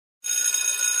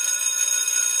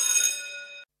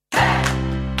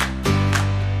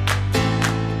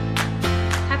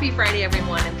Happy Friday,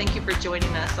 everyone, and thank you for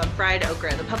joining us on Fried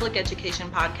Okra, the public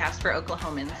education podcast for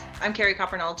Oklahomans. I'm Carrie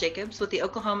Coppernall Jacobs with the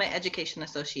Oklahoma Education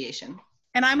Association.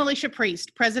 And I'm Alicia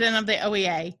Priest, president of the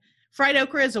OEA. Fried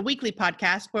Okra is a weekly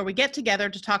podcast where we get together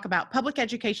to talk about public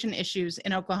education issues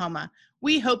in Oklahoma.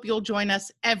 We hope you'll join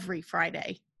us every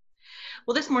Friday.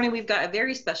 Well, this morning we've got a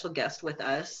very special guest with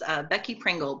us, Becky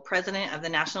Pringle, president of the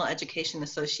National Education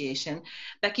Association.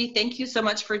 Becky, thank you so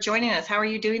much for joining us. How are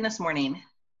you doing this morning?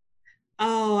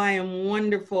 Oh, I am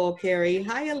wonderful, Carrie.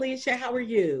 Hi, Alicia. How are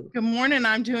you? Good morning.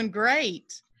 I'm doing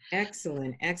great.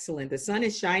 Excellent, excellent. The sun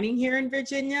is shining here in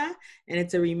Virginia, and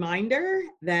it's a reminder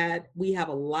that we have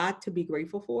a lot to be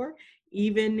grateful for,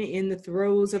 even in the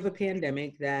throes of a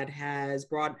pandemic that has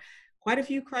brought quite a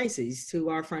few crises to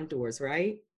our front doors,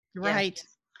 right? Right.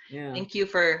 Yeah. Thank you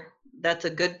that's a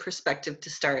good perspective to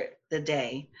start the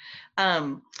day.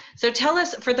 So tell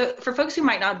us, for folks who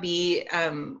might not be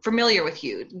familiar with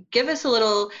you, give us a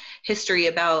little history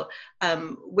about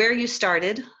where you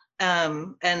started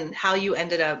and how you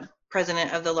ended up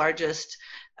president of the largest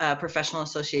professional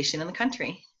association in the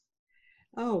country.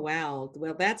 Oh, wow.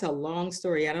 Well, that's a long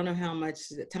story. I don't know how much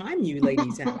time you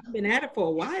ladies have. I've been at it for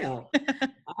a while.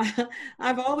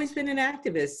 I've always been an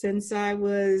activist since I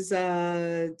was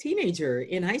a teenager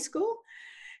in high school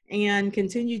and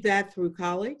continued that through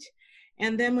college.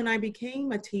 And then when I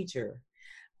became a teacher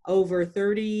over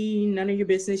 30 none of your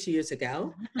business years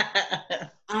ago,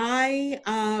 I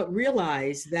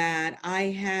realized that I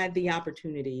had the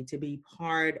opportunity to be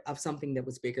part of something that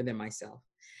was bigger than myself.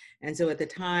 And so at the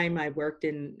time I worked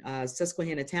in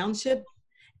Susquehanna Township,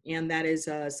 and that is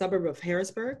a suburb of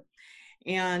Harrisburg.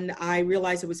 And I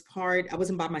realized I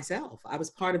wasn't by myself. I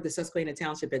was part of the Susquehanna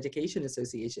Township Education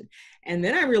Association. And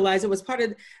then I realized I was part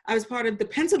of the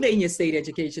Pennsylvania State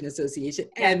Education Association.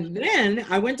 And then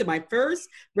I went to my first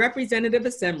representative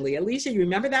assembly. Alicia, you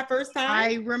remember that first time?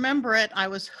 I remember it. I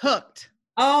was hooked.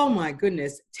 Oh my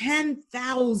goodness,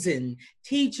 10,000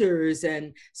 teachers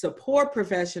and support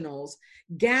professionals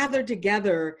gathered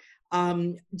together.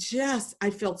 I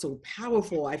felt so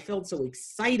powerful. I felt so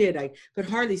excited. I could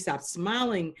hardly stop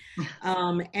smiling.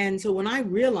 And so when I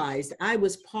realized I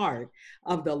was part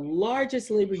of the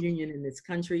largest labor union in this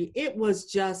country, it was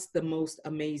just the most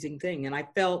amazing thing. And I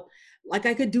felt like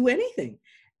I could do anything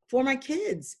for my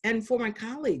kids and for my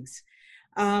colleagues.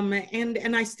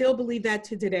 And I still believe that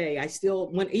to today.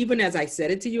 Even as I said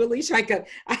it to you, Alicia, I got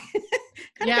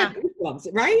goosebumps,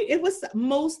 right? It was the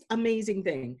most amazing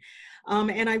thing.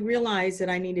 And I realized that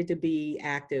I needed to be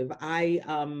active. I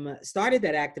started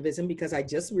that activism because I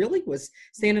just really was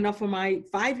standing up for my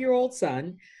 5-year-old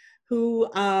son who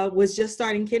was just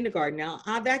starting kindergarten. Now,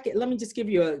 let me just give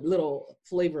you a little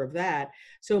flavor of that.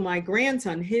 So my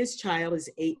grandson, his child is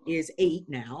eight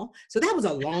now. So that was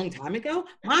a long time ago.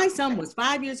 My son was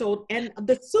 5 years old, and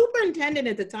the superintendent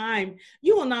at the time,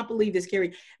 you will not believe this,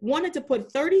 Carrie, wanted to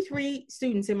put 33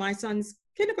 students in my son's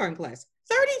kindergarten class.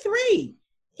 33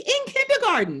 in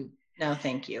kindergarten. No,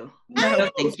 thank you. No,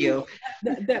 thank you.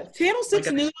 The Channel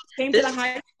 6 News came to the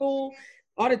high school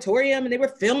auditorium and they were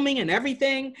filming and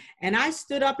everything. And I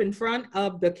stood up in front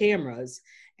of the cameras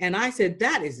and I said,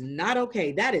 that is not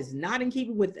okay. That is not in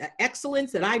keeping with the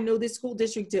excellence that I know this school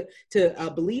district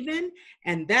to believe in.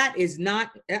 And that is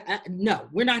not, no,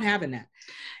 we're not having that.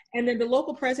 And then the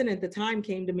local president at the time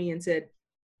came to me and said,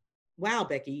 wow,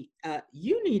 Becky,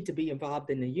 you need to be involved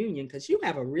in the union because you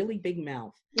have a really big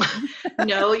mouth.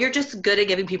 No, you're just good at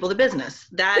giving people the business.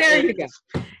 There you go.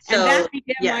 So, and that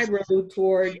began my road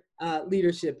toward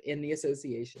leadership in the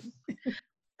association.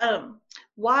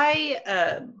 Why,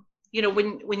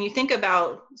 when you think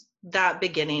about that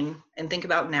beginning and think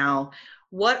about now,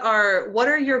 what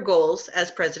are your goals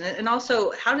as president? And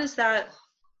also, how does that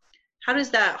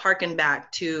harken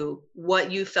back to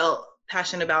what you felt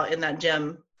passionate about in that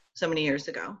gym so many years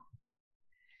ago?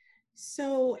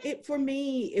 So for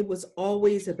me, it was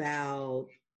always about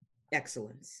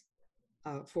excellence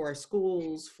for our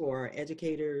schools, for our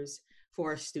educators,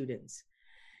 for our students.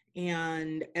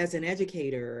 And as an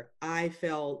educator, I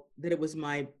felt that it was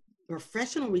my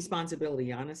professional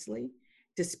responsibility, honestly,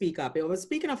 to speak up. It was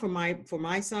speaking up for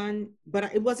my son,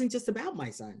 but it wasn't just about my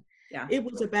son. Yeah. It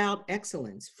was about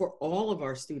excellence for all of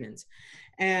our students.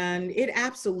 And it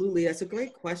absolutely, that's a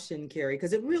great question, Carrie,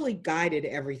 because it really guided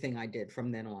everything I did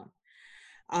from then on.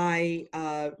 I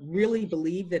really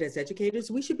believe that as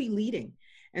educators, we should be leading.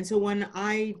 And so when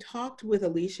I talked with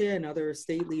Alicia and other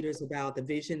state leaders about the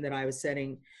vision that I was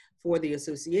setting for the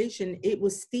association, it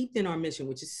was steeped in our mission,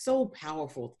 which is so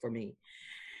powerful for me.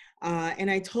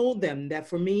 And I told them that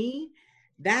for me,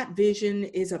 that vision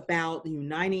is about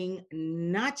uniting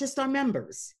not just our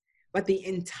members, but the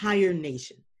entire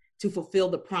nation to fulfill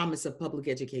the promise of public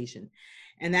education.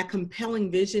 And that compelling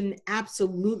vision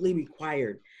absolutely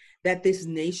required that this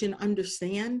nation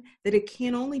understand that it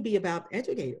can't only be about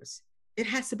educators. It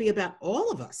has to be about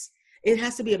all of us. It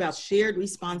has to be about shared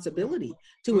responsibility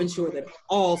to ensure that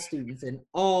all students and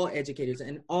all educators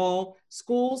and all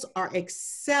schools are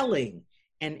excelling,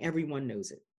 and everyone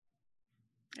knows it.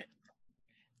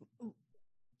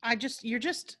 You're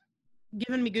just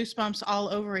giving me goosebumps all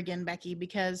over again, Becky,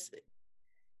 because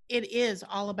it is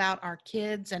all about our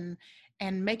kids and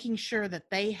making sure that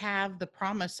they have the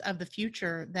promise of the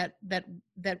future that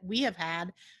we have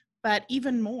had, but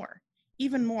even more.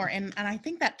 And I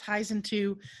think that ties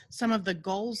into some of the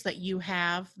goals that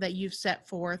you've set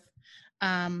forth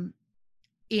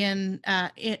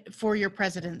for your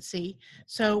presidency.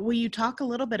 So will you talk a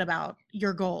little bit about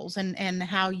your goals and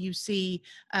how you see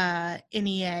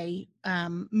NEA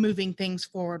moving things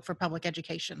forward for public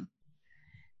education?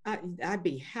 I'd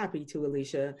be happy to,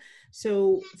 Alicia.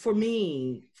 So for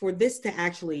me, for this to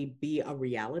actually be a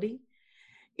reality,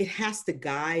 it has to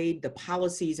guide the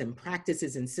policies and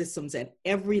practices and systems at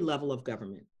every level of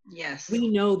government. Yes. We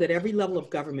know that every level of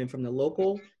government, from the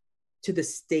local to the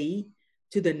state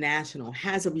to the national,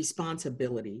 has a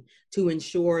responsibility to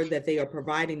ensure that they are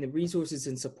providing the resources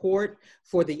and support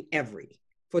for the every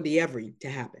to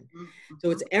happen. Mm-hmm. So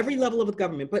it's every level of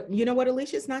government. But you know what,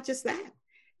 Alicia, it's not just that.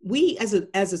 We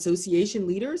as association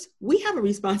leaders, we have a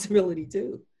responsibility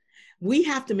too. We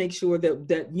have to make sure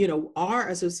that our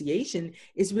association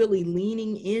is really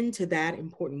leaning into that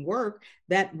important work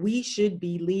that we should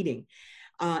be leading.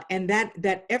 And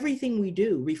that everything we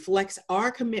do reflects our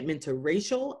commitment to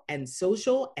racial and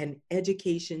social and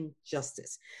education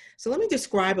justice. So let me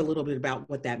describe a little bit about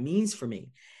what that means for me.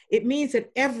 It means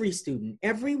that every student,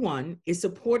 everyone, is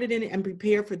supported in and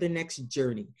prepared for the next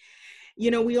journey.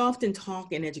 We often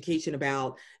talk in education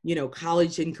about,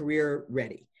 college and career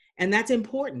ready, and that's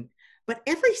important. But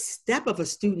every step of a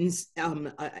student's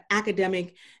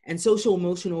academic and social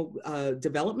emotional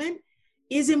development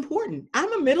is important.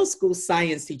 I'm a middle school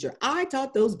science teacher. I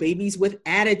taught those babies with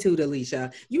attitude,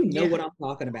 Alicia. You know what I'm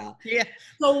talking about. Yeah.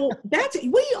 So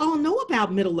we all know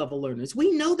about middle level learners.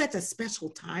 We know that's a special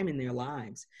time in their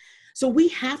lives. So we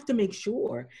have to make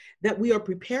sure that we are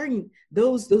preparing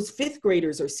those fifth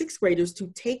graders or sixth graders to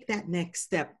take that next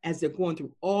step as they're going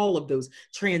through all of those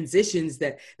transitions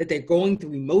that they're going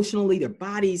through emotionally, their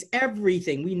bodies,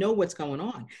 everything. We know what's going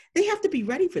on. They have to be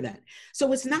ready for that.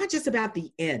 So it's not just about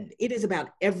the end. It is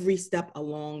about every step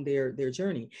along their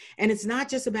journey. And it's not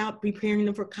just about preparing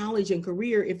them for college and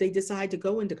career if they decide to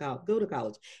go to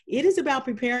college. It is about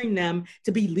preparing them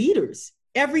to be leaders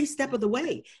every step of the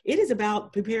way. It is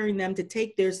about preparing them to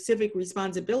take their civic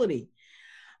responsibility.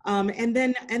 And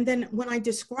then when I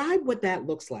describe what that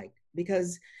looks like,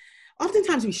 because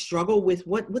oftentimes we struggle with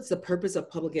what's the purpose of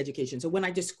public education. So when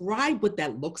I describe what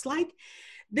that looks like,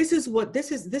 this is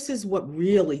what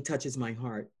really touches my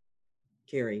heart,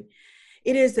 Carrie.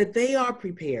 It is that they are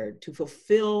prepared to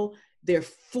fulfill their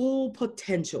full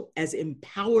potential as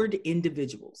empowered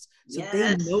individuals. So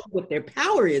they know what their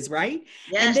power is, right?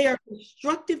 Yes. And they are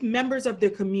constructive members of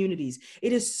their communities.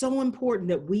 It is so important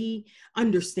that we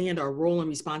understand our role and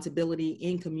responsibility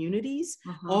in communities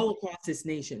all across this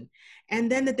nation.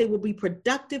 And then that they will be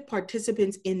productive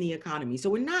participants in the economy. So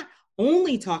we're not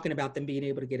only talking about them being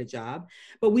able to get a job,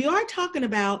 but we are talking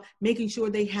about making sure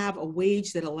they have a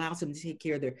wage that allows them to take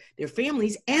care of their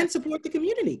families and support the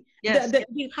community, the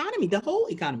economy, the whole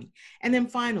economy. And then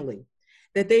finally,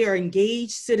 that they are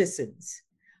engaged citizens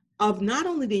of not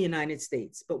only the United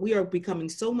States, but we are becoming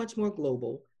so much more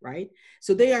global, right?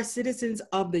 So they are citizens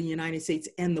of the United States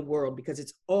and the world because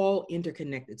it's all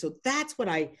interconnected. So that's what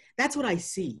I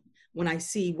see. When I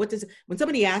see when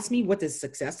somebody asks me what does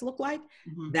success look like,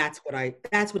 that's what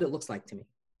it looks like to me.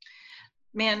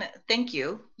 Man, thank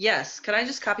you. Yes. Could I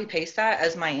just copy paste that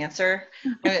as my answer?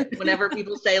 Whenever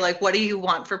people say like, what do you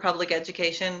want for public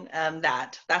education?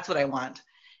 That's what I want.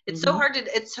 It's so hard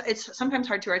it's sometimes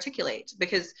hard to articulate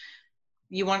because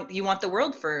you want the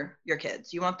world for your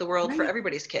kids. You want the world for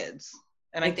everybody's kids.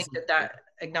 And I think that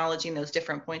acknowledging those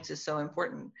different points is so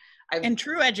important. And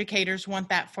true educators want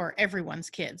that for everyone's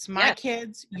kids. My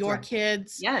kids, your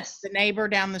kids, the neighbor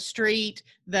down the street,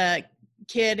 the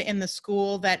kid in the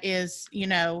school that is, in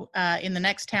the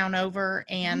next town over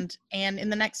and in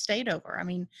the next state over. I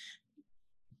mean,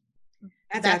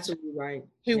 that's absolutely right.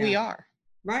 Who we are.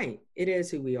 Right. It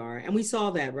is who we are. And we saw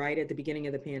that right at the beginning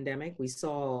of the pandemic. We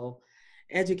saw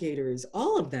educators,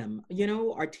 all of them,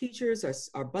 our teachers,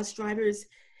 our bus drivers,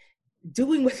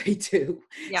 doing what they do,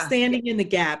 standing in the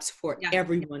gaps for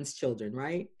everyone's children,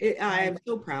 right? I'm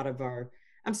so proud of them.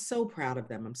 I'm so proud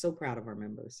of our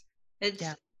members. It's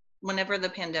Yeah. whenever the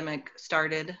pandemic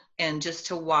started, and just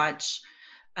to watch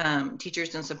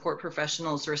teachers and support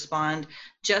professionals respond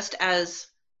just as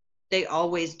they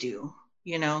always do,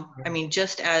 you know, I mean,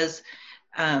 just as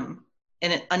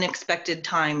in an unexpected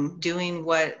time, doing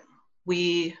what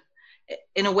we,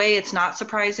 in a way, it's not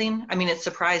surprising. I mean, it's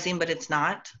surprising, but it's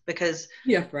not, because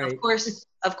Yeah, right.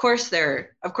 of course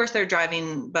they're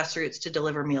driving bus routes to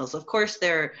deliver meals. Of course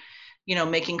they're, you know,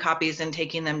 making copies and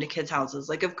taking them to kids' houses.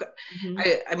 Like,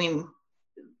 Mhm. I mean,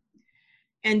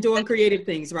 And doing creative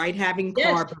things, right? Having yes,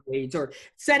 car parades or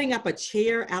setting up a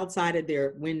chair outside of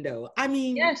their window. I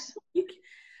mean, yes, you,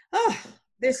 oh,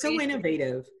 they're so creativity.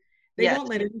 innovative. They Yes, won't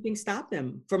let anything stop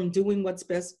them from doing what's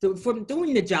best, from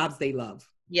doing the jobs they love.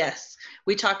 yes.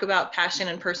 We talk about passion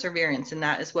and perseverance, and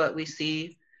that is what we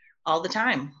see all the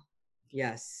time.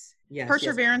 Yes, yes, yes.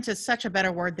 Perseverance is such a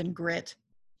better word than grit.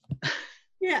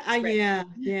 Yeah, Right.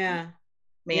 yeah, I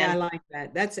Man, like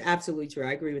that. That's absolutely true.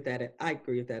 I agree with that. I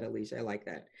agree with that, Alicia. I like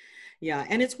that. Yeah,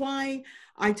 and it's why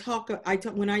I talk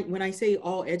when I say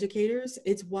all educators,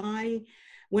 it's why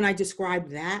when I describe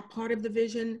that part of the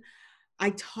vision, I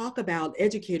talk about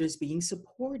educators being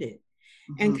supported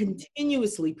and mhm,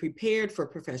 continuously prepared for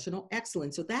professional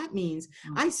excellence. So that means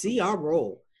mhm, I see our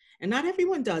role, and not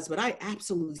everyone does, but I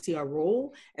absolutely see our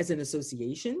role as an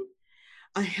association,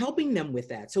 helping them with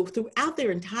that. So throughout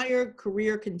their entire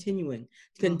career continuum,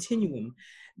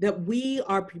 that we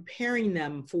are preparing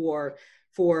them for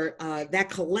that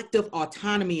collective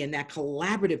autonomy and that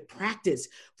collaborative practice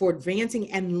for advancing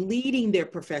and leading their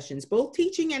professions, both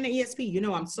teaching and ESP. You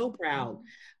know, I'm so proud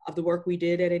of the work we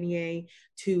did at NEA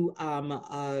to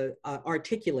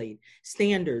articulate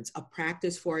standards of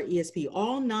practice for our ESP.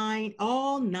 All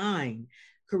nine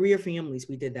career families,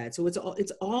 we did that. So it's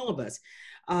all of us.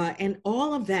 And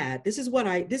all of that, this is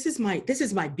my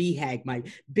BHAG, my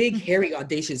big, hairy,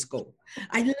 audacious goal.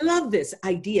 I love this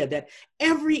idea that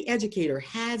every educator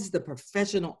has the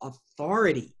professional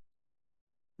authority,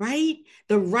 right?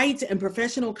 The rights and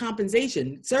professional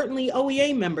compensation. Certainly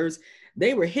OEA members,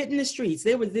 they were hitting the streets.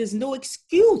 There's no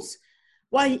excuse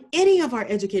why any of our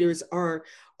educators are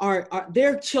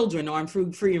their children are on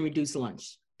free and reduced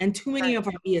lunch. And too many right. of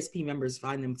our ESP members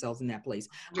find themselves in that place.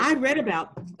 I 100%. read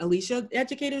about, Alicia,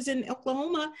 educators in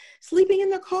Oklahoma sleeping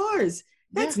in their cars.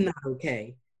 Yeah. That's not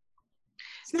okay.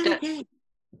 It's not That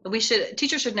okay.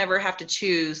 teachers should never have to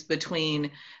choose between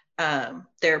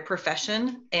their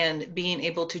profession and being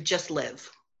able to just live.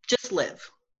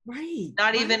 Right,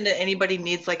 Not right. even that anybody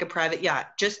needs like a private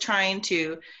yacht, just trying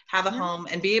to have a Yeah, home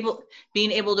and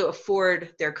being able to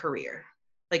afford their career.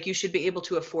 Like, you should be able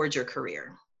to afford your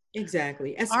career.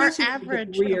 exactly. Our Especially the average,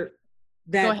 oh, career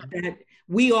go ahead. that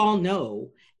we all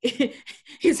know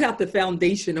is at the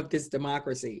foundation of this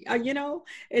democracy. You know,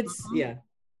 it's, Mhm. yeah.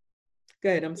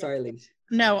 Good. I'm sorry, Alicia.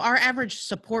 No, our average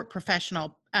support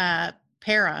professional,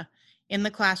 para in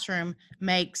the classroom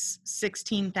makes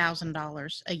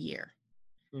 $16,000 a year.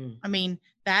 Mm. I mean,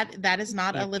 that is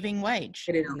not a Yeah, living wage.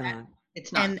 it is No, not.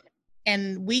 it's not.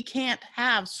 And we can't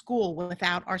have school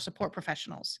without our support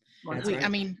professionals. That's I right.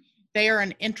 100%. mean, they are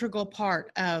an integral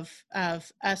part of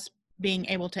us being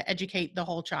able to educate the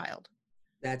whole child.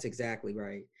 That's exactly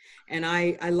right. And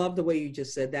I love the way you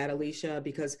just said that, Alicia,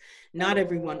 because not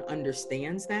everyone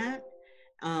understands that.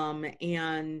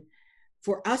 And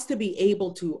for us to be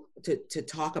able to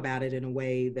talk about it in a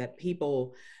way that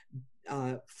people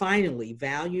finally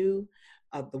value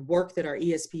the work that our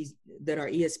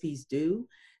ESPs do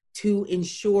to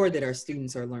ensure that our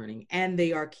students are learning and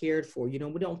they are cared for. You know,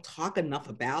 we don't talk enough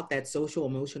about that social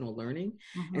emotional learning.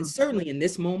 And Mhm. certainly in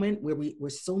this moment where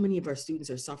so many of our students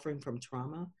are suffering from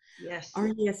trauma, Yes. our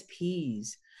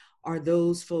ESPs are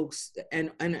those folks,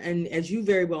 and as you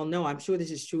very well know, I'm sure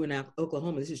this is true in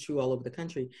Oklahoma, this is true all over the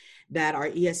country, that our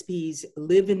ESPs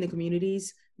live in the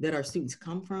communities that our students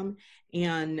come from,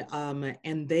 and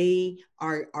they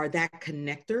are that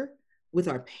connector with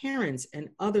our parents and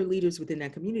other leaders within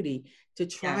that community to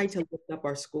try Yes. to lift up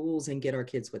our schools and get our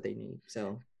kids what they need.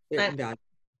 So they're And invaluable.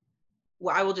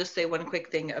 well, I will just say one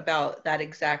quick thing about that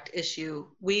exact issue.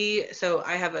 So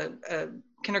I have a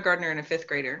kindergartner and a fifth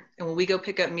grader, and when we go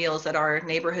pick up meals at our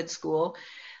neighborhood school,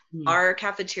 Mm, our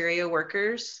cafeteria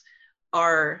workers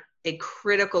are a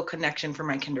critical connection for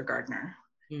my kindergartner.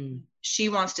 mm, She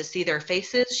wants to see their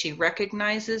faces. She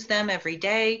recognizes them every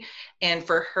day. And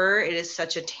for her, it is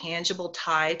such a tangible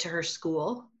tie to her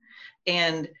school.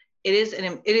 And it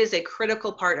is a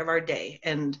critical part of our day.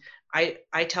 And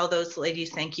I tell those ladies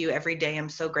thank you every day. I'm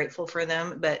so grateful for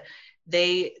them. But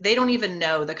they don't even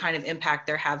know the kind of impact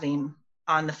they're having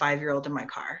on the 5-year-old in my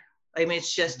car. I mean,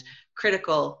 it's just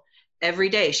critical every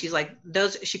day. She's like,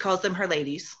 she calls them her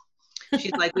ladies.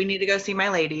 She's like, we need to go see my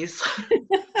ladies.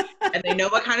 And they know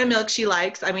what kind of milk she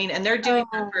likes. I mean, and they're doing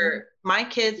that for my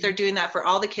kids. They're doing that for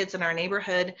all the kids in our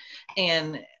neighborhood.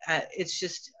 And it's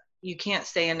just, you can't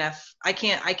say enough. I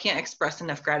can't express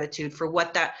enough gratitude for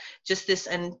what that, just this,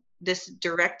 and this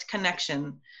direct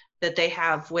connection that they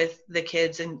have with the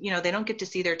kids. And, you know, they don't get to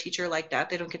see their teacher like that.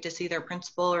 They don't get to see their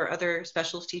principal or other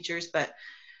special teachers, but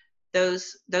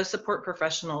those support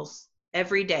professionals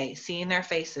every day, seeing their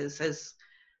faces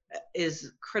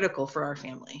is critical for our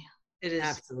family. It is.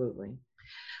 Absolutely.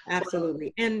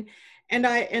 Absolutely. And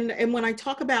when I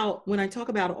talk about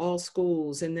all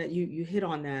schools, and that you hit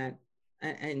on that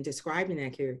and describing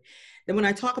that, Carrie, then when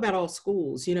I talk about all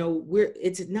schools, you know,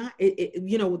 it's not,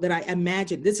 you know, that I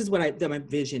imagine, this is what my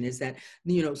vision is, that,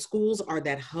 you know, schools are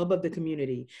that hub of the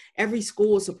community. Every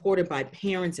school is supported by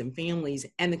parents and families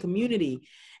and the community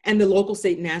and the local,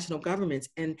 state, and national governments,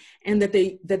 and that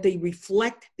they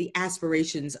reflect the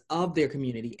aspirations of their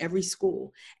community, every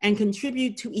school, and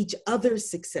contribute to each other's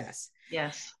success.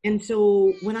 Yes. And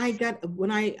so when I get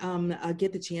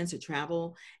the chance to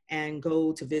travel and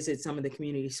go to visit some of the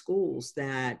community schools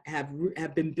that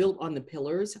have been built on the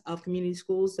pillars of community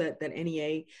schools that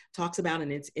NEA talks about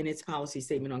in its policy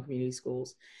statement on community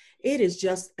schools, it is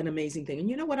just an amazing thing. And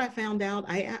you know what I found out?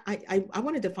 I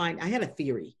wanted to I had a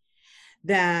theory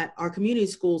that our community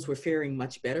schools were faring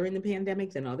much better in the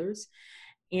pandemic than others.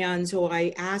 And so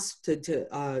I asked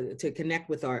to connect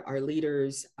with our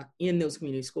leaders in those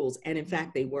community schools. And in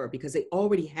fact, they were, because they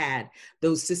already had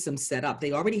those systems set up.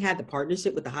 They already had the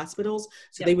partnership with the hospitals.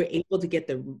 So they were able to get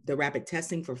the rapid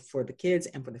testing for the kids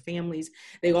and for the families.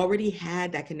 They already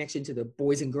had that connection to the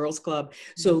Boys and Girls Club.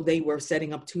 So they were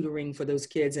setting up tutoring for those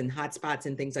kids and hotspots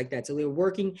and things like that. So they were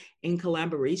working in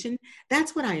collaboration.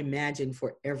 That's what I imagine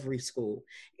for every school,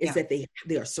 is that they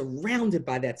are surrounded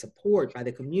by that support, by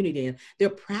the community, and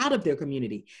they're proud of their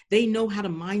community. They know how to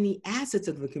mine the assets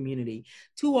of the community.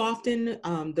 Too often,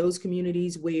 those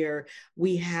communities where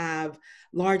we have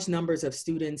large numbers of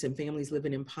students and families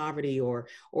living in poverty, or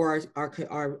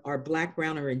our Black,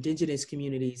 Brown, or Indigenous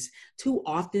communities, too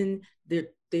often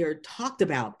they're talked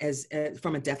about as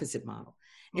from a deficit model,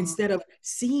 instead of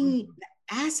seeing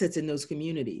the assets in those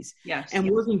communities and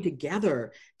working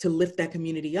together to lift that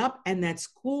community up and that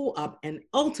school up, and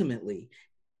ultimately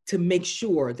to make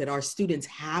sure that our students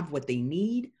have what they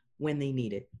need when they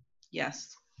need it.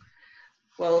 Yes.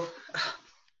 Well,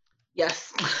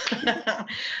 yes.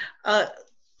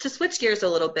 To switch gears a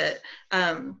little bit,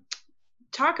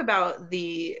 talk about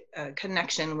the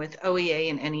connection with OEA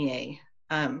and NEA.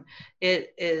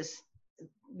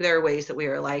 There are ways that we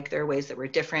are alike, there are ways that we're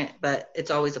different, but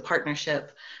it's always a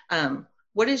partnership.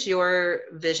 What is your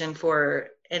vision for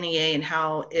NEA and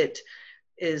how it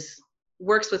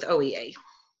works with OEA?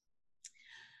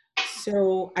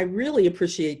 So I really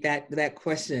appreciate that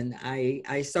question.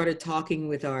 I started talking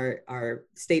with our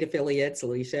state affiliates,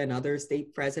 Alicia, and other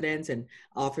state presidents and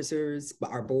officers,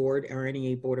 our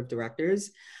NEA board of directors,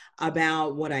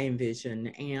 about what I envision.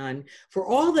 And for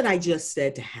all that I just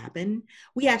said to happen,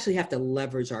 we actually have to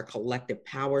leverage our collective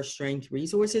power, strength,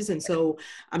 resources. And so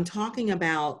I'm talking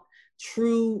about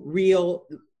true, real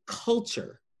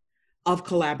culture of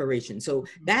collaboration. So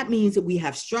that means that we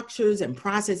have structures and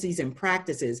processes and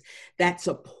practices that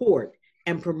support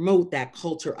and promote that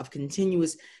culture of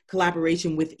continuous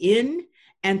collaboration within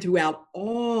and throughout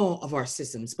all of our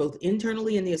systems, both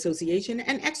internally in the association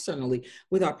and externally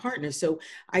with our partners. So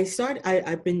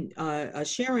I've been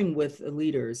sharing with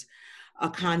leaders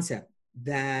a concept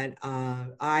that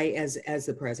I, as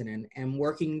the president, am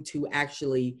working to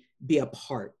actually be a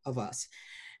part of us.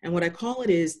 And what I call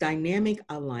it is dynamic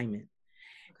alignment.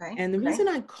 Okay. And the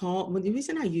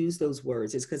reason I use those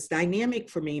words is because dynamic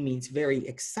for me means very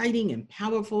exciting and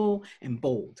powerful and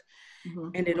bold. Mm-hmm.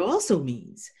 And it also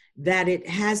means that it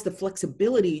has the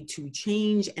flexibility to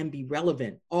change and be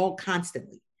relevant all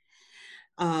constantly.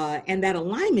 And that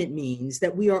alignment means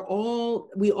that we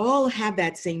all have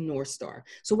that same North Star.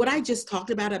 So what I just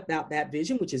talked about that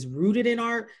vision, which is rooted in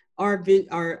our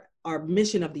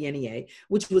mission of the NEA,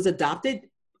 which was adopted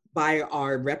by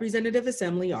our representative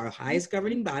assembly, our highest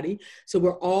governing body. So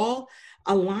we're all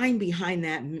aligned behind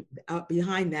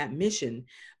that mission,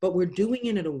 but we're doing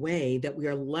it in a way that we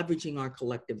are leveraging our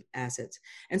collective assets.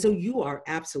 And so you are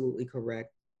absolutely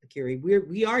correct, Carrie.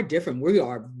 We are different. We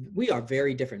are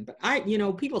very different.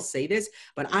 But people say this,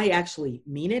 but I actually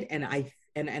mean it, and I've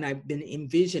been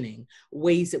envisioning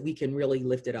ways that we can really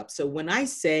lift it up. So when I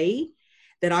say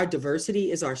that our diversity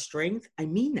is our strength, I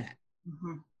mean that.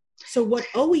 Mm-hmm. So what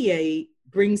OEA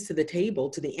brings to the table,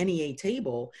 to the NEA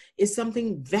table, is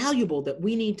something valuable that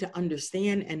we need to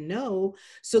understand and know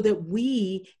so that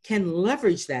we can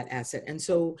leverage that asset. And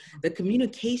so the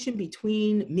communication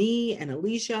between me and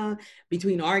Alicia,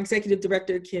 between our executive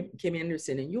director, Kim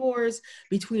Anderson, and yours,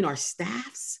 between our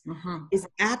staffs, is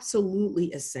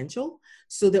absolutely essential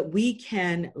so that we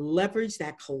can leverage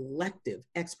that collective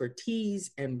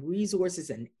expertise and resources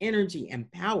and energy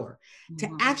and power to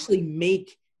actually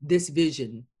make this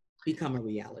vision become a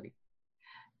reality.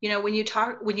 You know, when you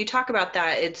talk about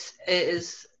that, it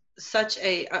is such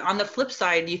a, on the flip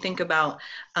side, you think about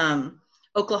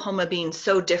Oklahoma being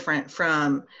so different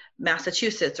from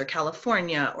Massachusetts or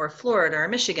California or Florida or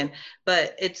Michigan,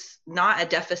 but it's not a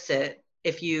deficit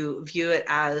if you view it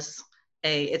as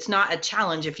it's not a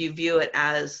challenge if you view it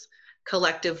as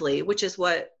collectively, which is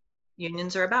what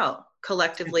unions are about.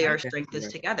 Collectively, our strength is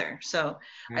together. So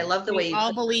I love the way we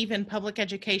all believe in public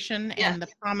education and the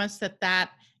promise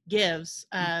that gives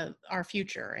our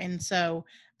future. And so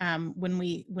when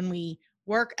we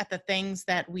work at the things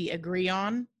that we agree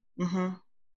on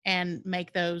and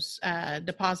make those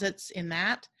deposits in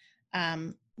that,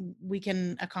 we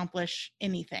can accomplish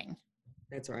anything.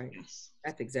 That's right.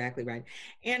 That's exactly right.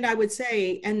 And I would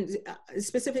say, and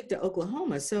specific to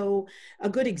Oklahoma, so a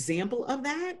good example of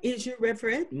that is your Red for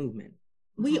Ed movement.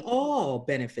 We all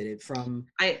benefited from.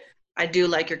 I do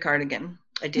like your cardigan.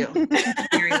 I do.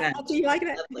 Very much. Do you like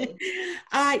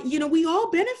that? You know, we all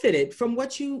benefited from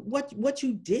what you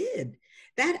did.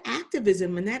 That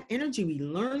activism and that energy we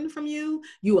learned from you.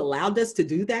 You allowed us to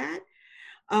do that.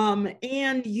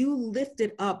 And you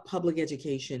lifted up public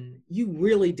education. You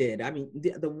really did. I mean,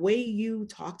 the way you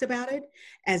talked about it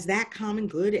as that common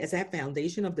good, as that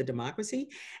foundation of the democracy,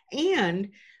 and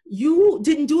you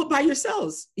didn't do it by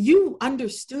yourselves. You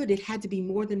understood it had to be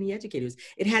more than the educators.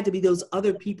 It had to be those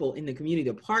other people in the community,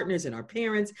 the partners and our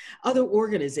parents, other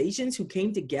organizations who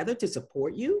came together to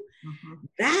support you.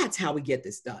 That's how we get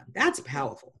this done. That's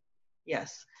powerful.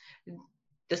 Yes.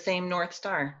 The same North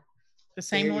Star. The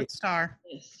same North Star.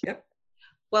 Yes. Yep.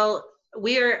 Well,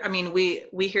 we hear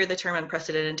the term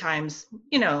unprecedented times,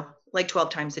 you know, like 12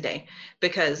 times a day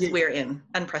because we're in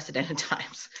unprecedented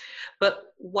times.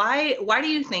 But why do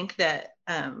you think that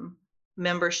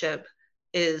membership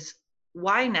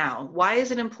why now? Why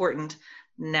is it important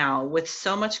now with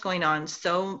so much going on,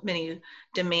 so many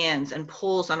demands and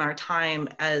pulls on our time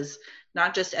as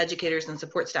not just educators and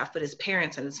support staff, but as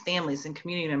parents and as families and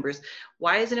community members?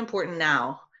 Why is it important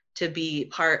now to be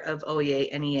part of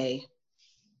OEA NEA?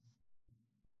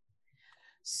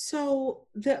 So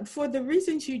for the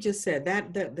reasons you just said,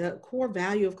 that the core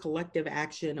value of collective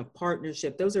action, of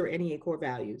partnership, those are NEA core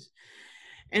values.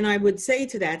 And I would say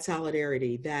to that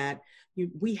solidarity that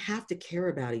we have to care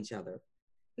about each other.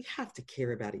 We have to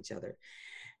care about each other.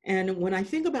 And when I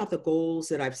think about the goals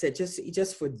that I've set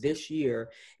just for this year,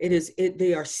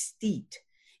 they are steeped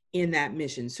in that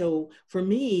mission. So for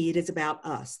me, it is about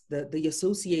us, the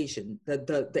association,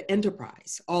 the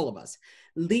enterprise, all of us,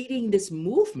 leading this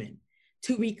movement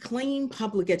to reclaim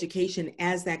public education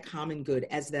as that common good,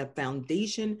 as the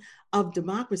foundation of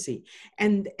democracy,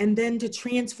 and then to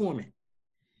transform it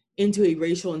into a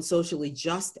racial and socially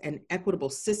just and equitable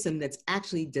system that's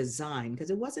actually designed,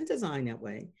 because it wasn't designed that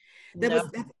way, that's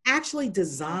actually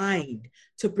designed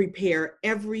to prepare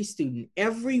every student,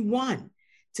 everyone,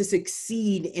 to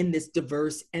succeed in this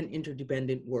diverse and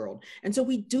interdependent world. And so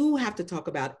we do have to talk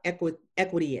about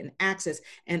equity and access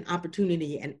and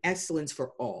opportunity and excellence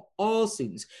for all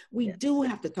students. We do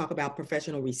have to talk about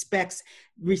professional respect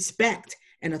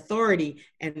and authority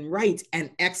and rights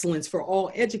and excellence for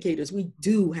all educators. We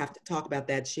do have to talk about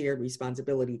that shared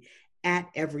responsibility at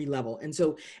every level. And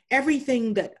so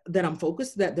everything that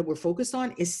we're focused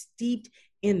on is steeped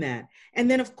in that.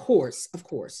 And then of course,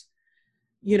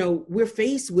 you know, we're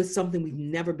faced with something we've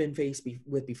never been faced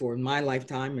with before in my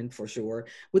lifetime, and for sure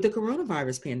with the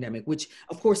coronavirus pandemic, which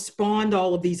of course spawned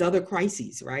all of these other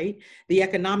crises, right? The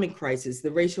economic crisis, the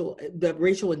racial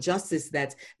injustice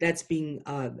that's being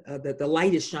the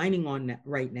light is shining on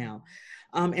right now,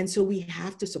 and so we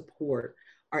have to support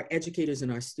our educators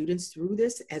and our students through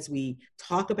this as we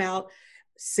talk about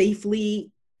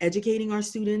safely educating our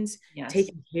students,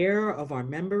 taking care of our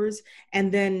members.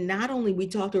 And then not only, we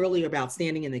talked earlier about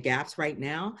standing in the gaps right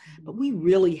now, but we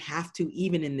really have to,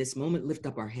 even in this moment, lift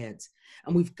up our heads.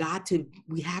 And we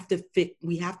have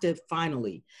to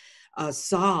finally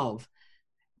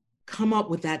come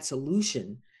up with that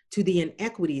solution to the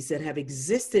inequities that have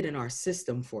existed in our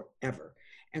system forever.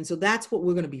 And so that's what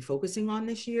we're going to be focusing on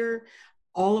this year,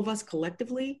 all of us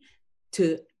collectively,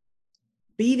 to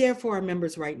be there for our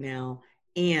members right now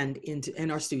and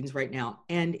our students right now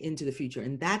and into the future.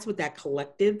 And that's what that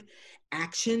collective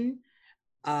action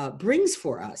brings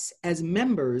for us as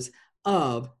members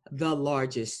of the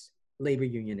largest labor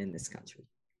union in this country.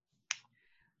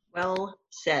 Well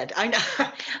said. I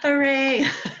know. Hooray.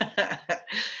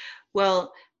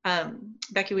 Well,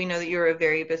 Becky, we know that you're a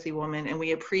very busy woman, and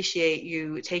we appreciate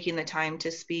you taking the time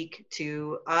to speak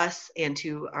to us and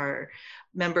to our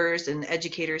members and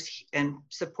educators and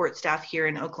support staff here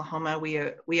in Oklahoma.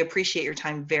 We appreciate your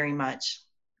time very much.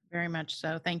 Very much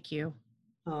so. Thank you.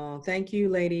 Oh, thank you,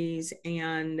 ladies.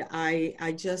 And I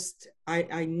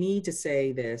need to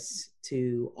say this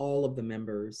to all of the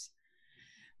members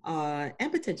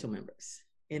and potential members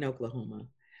in Oklahoma.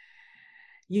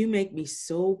 You make me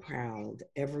so proud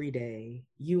every day.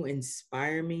 You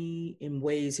inspire me in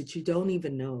ways that you don't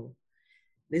even know.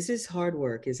 This is hard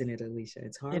work, isn't it, Alicia?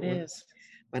 It's hard work. It is.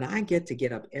 But I get to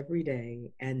get up every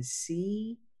day and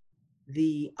see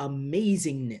the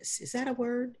amazingness. Is that a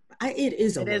word? It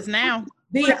is a word. It is now.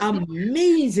 The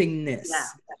amazingness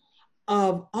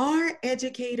of our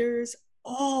educators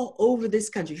all over this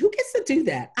country. Who gets to do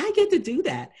that? I get to do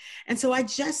that. And so I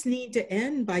just need to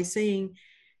end by saying,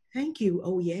 thank you,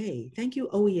 OEA. Thank you,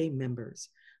 OEA members,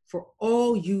 for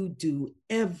all you do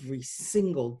every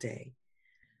single day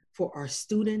for our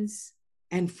students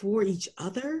and for each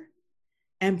other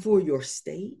and for your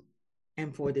state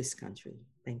and for this country.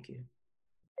 Thank you.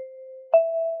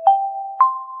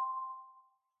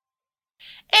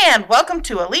 And welcome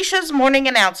to Alicia's morning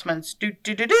announcements.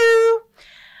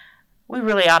 We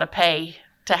really ought to pay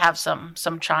to have some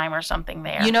chime or something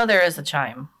there. You know there is a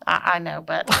chime. I know,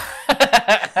 but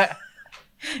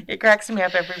it cracks me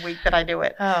up every week that I do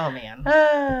it. Oh,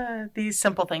 man. These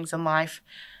simple things in life.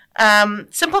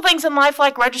 Simple things in life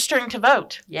like registering to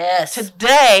vote. Yes.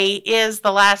 Today is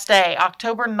the last day.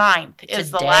 October 9th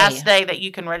is the Today. last day that you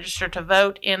can register to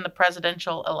vote in the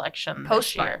presidential election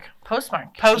this year.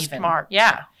 Postmark. Postmark. Even.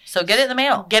 Yeah. So get it in the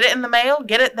mail. Get it in the mail.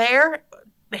 Get it there.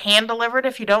 Hand delivered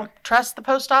if you don't trust the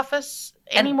post office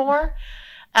anymore.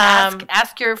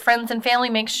 Ask your friends and family.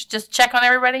 Just check on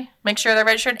everybody. Make sure they're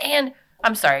registered. And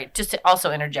I'm sorry, just to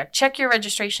also interject. Check your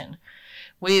registration.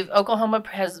 Oklahoma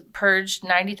has purged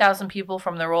 90,000 people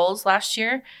from the rolls last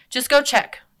year. Just go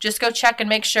check. Just go check and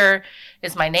make sure,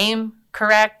 is my name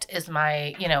correct? Is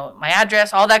my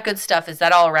address, all that good stuff, is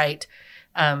that all right?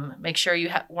 Make sure you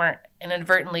weren't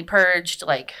inadvertently purged.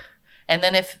 And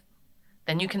then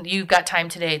you've got time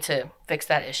today to fix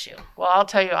that issue. Well, I'll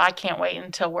tell you, I can't wait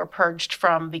until we're purged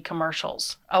from the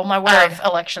commercials. Oh, my word. Of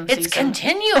election season. It's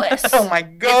continuous. Oh, my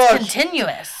gosh. It's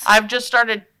continuous. I've just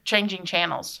started changing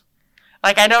channels.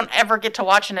 I don't ever get to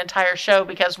watch an entire show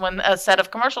because when a set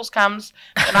of commercials comes,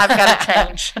 then I've got to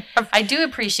change. I do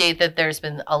appreciate that there's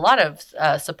been a lot of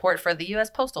support for the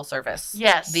U.S. Postal Service.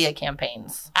 Yes. Via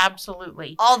campaigns.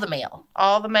 Absolutely. All the mail.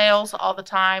 All the mails, all the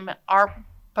time. Our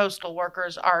postal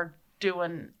workers are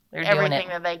doing everything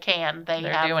that they can.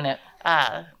 They're doing it.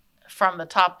 From the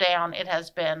top down, it has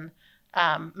been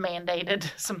mandated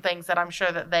some things that I'm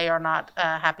sure that they are not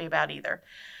happy about either.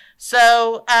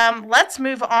 So let's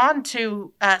move on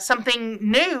to something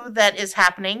new that is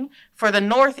happening for the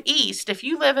Northeast. If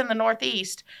you live in the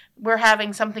Northeast, we're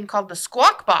having something called the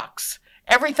Squawk Box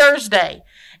every Thursday.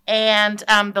 And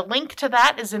the link to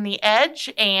that is in the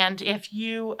Edge. And if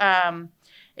you're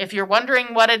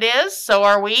wondering what it is, so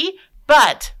are we.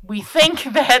 But we think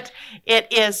that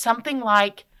it is something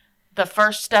like the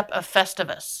first step of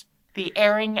Festivus, the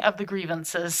airing of the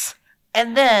grievances.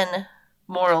 And then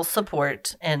moral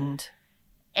support and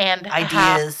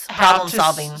ideas, how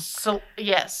problem solving.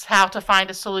 Yes, how to find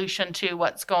a solution to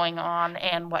what's going on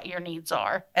and what your needs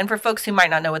are. And for folks who might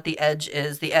not know what the Edge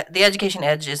is, the Education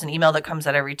Edge is an email that comes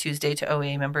out every Tuesday to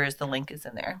OEA members. The link is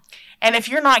in there. And if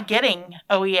you're not getting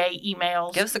OEA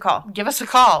emails, give us a call.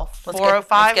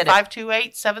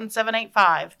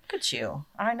 405-528-7785. Look at you.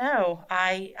 I know.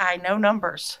 I know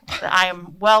numbers. I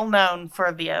am well known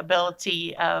for the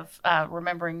ability of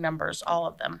remembering numbers, all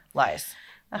of them. Lies.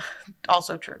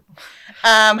 Also true.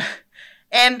 And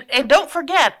don't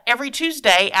forget, every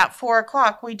Tuesday at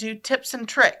 4:00 we do tips and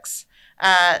tricks.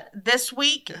 This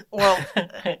week, well,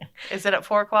 is it at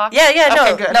 4:00? Yeah.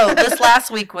 Okay, good. No. This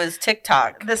last week was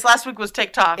TikTok.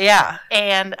 Yeah.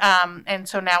 And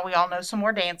so now we all know some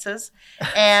more dances.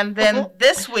 And then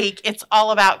this week it's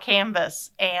all about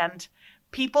Canvas, and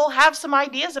people have some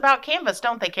ideas about Canvas,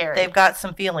 don't they, Carrie? They've got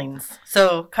some feelings.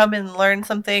 So come and learn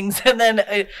some things, and then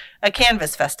a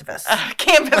Canvas Festivus.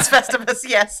 Canvas Festivus,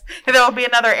 yes. There will be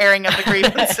another airing of the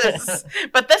grievances.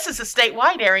 But this is a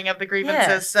statewide airing of the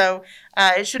grievances, so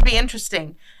it should be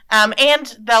interesting.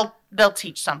 And they'll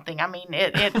teach something. I mean,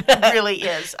 it really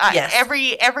is. Yes.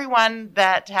 Everyone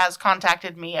that has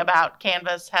contacted me about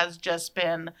Canvas has just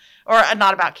been, or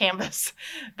not about Canvas,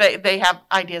 they have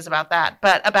ideas about that,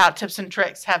 but about tips and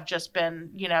tricks have just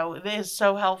been, it is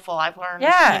so helpful. I've learned.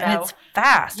 Yeah, and it's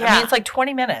fast. Yeah. I mean, it's like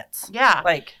 20 minutes. Yeah.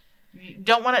 Like, you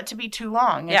don't want it to be too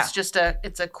long. Yeah. It's just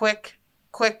it's a quick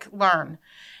learn.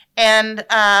 And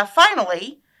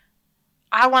finally,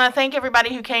 I want to thank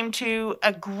everybody who came to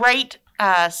a great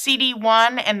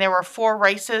CD1, and there were 4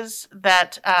 races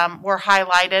that were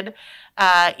highlighted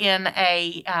in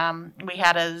we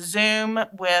had a Zoom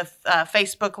with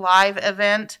Facebook Live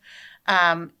event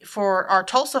for our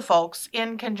Tulsa folks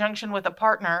in conjunction with a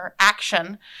partner,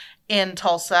 Action, in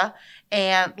Tulsa.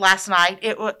 And last night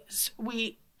they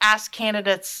asked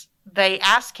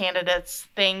candidates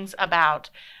things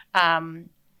about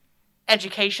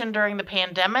education during the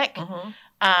pandemic,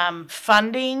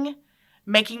 funding,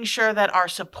 making sure that our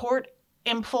support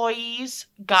employees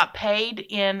got paid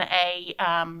in a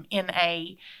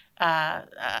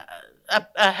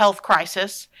health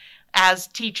crisis, as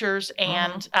teachers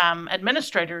and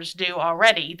administrators do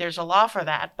already. There's a law for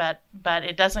that, but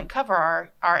it doesn't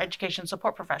cover our education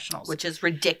support professionals, which is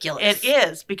ridiculous. It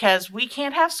is, because we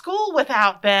can't have school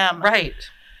without them. Right.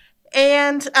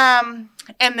 And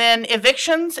then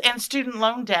evictions and student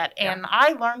loan debt. And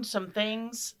I learned some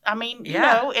things. I mean,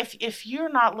 if you're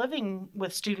not living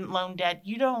with student loan debt,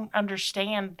 you don't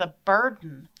understand the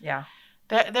burden. Yeah.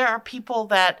 There are people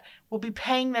that will be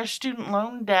paying their student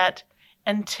loan debt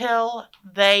until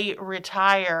they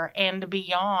retire and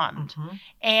beyond.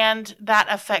 And that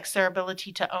affects their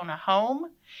ability to own a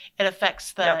home. It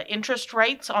affects the interest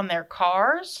rates on their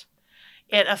cars.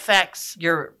 It affects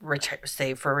your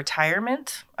save for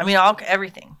retirement. I mean,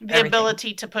 everything. The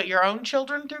ability to put your own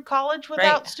children through college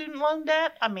without student loan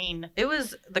debt. I mean,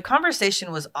 the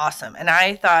conversation was awesome. And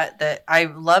I thought that I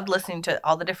loved listening to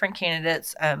all the different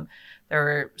candidates. There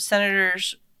were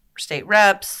senators, state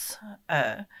reps,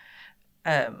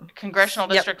 Congressional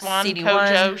District 1, CD1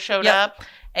 Kojo showed up.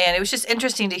 And it was just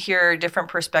interesting to hear different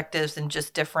perspectives and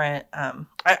just different, I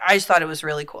just thought it was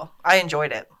really cool. I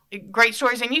enjoyed it. Great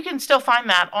stories. And you can still find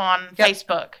that on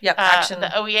Facebook. Yep, Action. The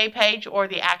OEA page or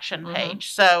the Action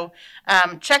page. So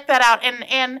check that out.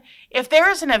 And if there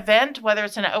is an event, whether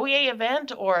it's an OEA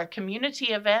event or a community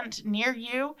event near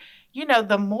you,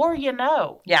 the more you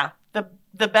know. Yeah.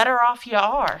 The better off you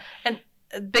are. And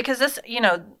because this,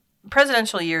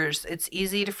 presidential years, it's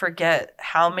easy to forget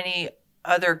how many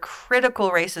other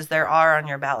critical races there are on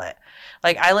your ballot.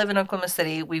 Like, I live in Oklahoma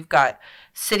City. We've got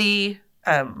city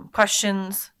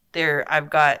questions there. I've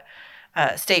got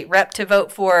state rep to vote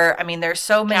for. I mean, there's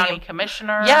so many. County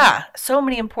commissioner. Yeah, so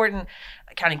many important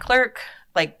county clerk.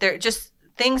 Like, they're just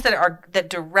things that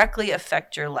directly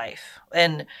affect your life,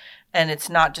 and it's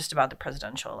not just about the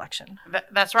presidential election.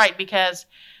 That's right, because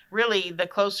really, the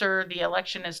closer the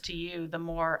election is to you, the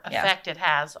more effect it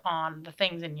has on the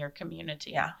things in your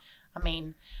community. Yeah. I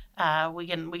mean, we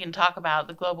can talk about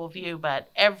the global view, but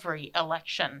every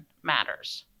election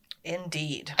matters.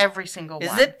 Indeed. Every single one.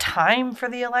 Is it time for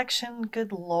the election?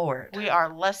 Good Lord. We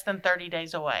are less than 30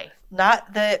 days away.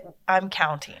 Not that I'm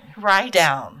counting. Right.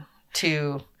 Down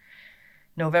to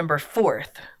November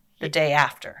 4th, the day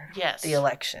after the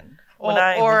election. Or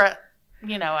at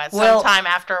some time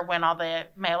after, when all the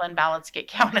mail-in ballots get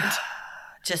counted.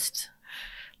 Just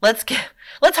let's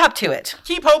hop to it.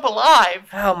 Keep hope alive.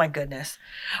 Oh my goodness.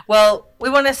 Well, we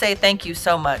want to say thank you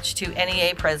so much to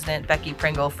NEA President Becky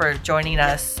Pringle for joining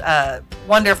us.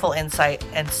 Wonderful insight,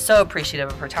 and so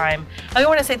appreciative of her time. And we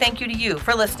want to say thank you to you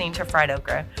for listening to Fried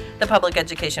Okra, the public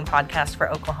education podcast for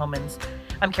Oklahomans.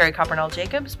 I'm Carrie Coppernell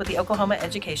Jacobs with the Oklahoma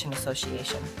Education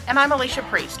Association. And I'm Alicia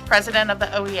Priest, president of the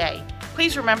OEA.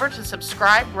 Please remember to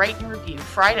subscribe, rate, and review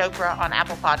Fried Okra on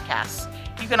Apple Podcasts.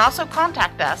 You can also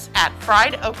contact us at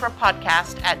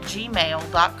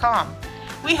friedokrapodcast@gmail.com.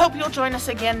 We hope you'll join us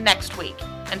again next week.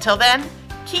 Until then,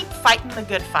 keep fighting the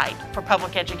good fight for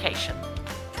public education.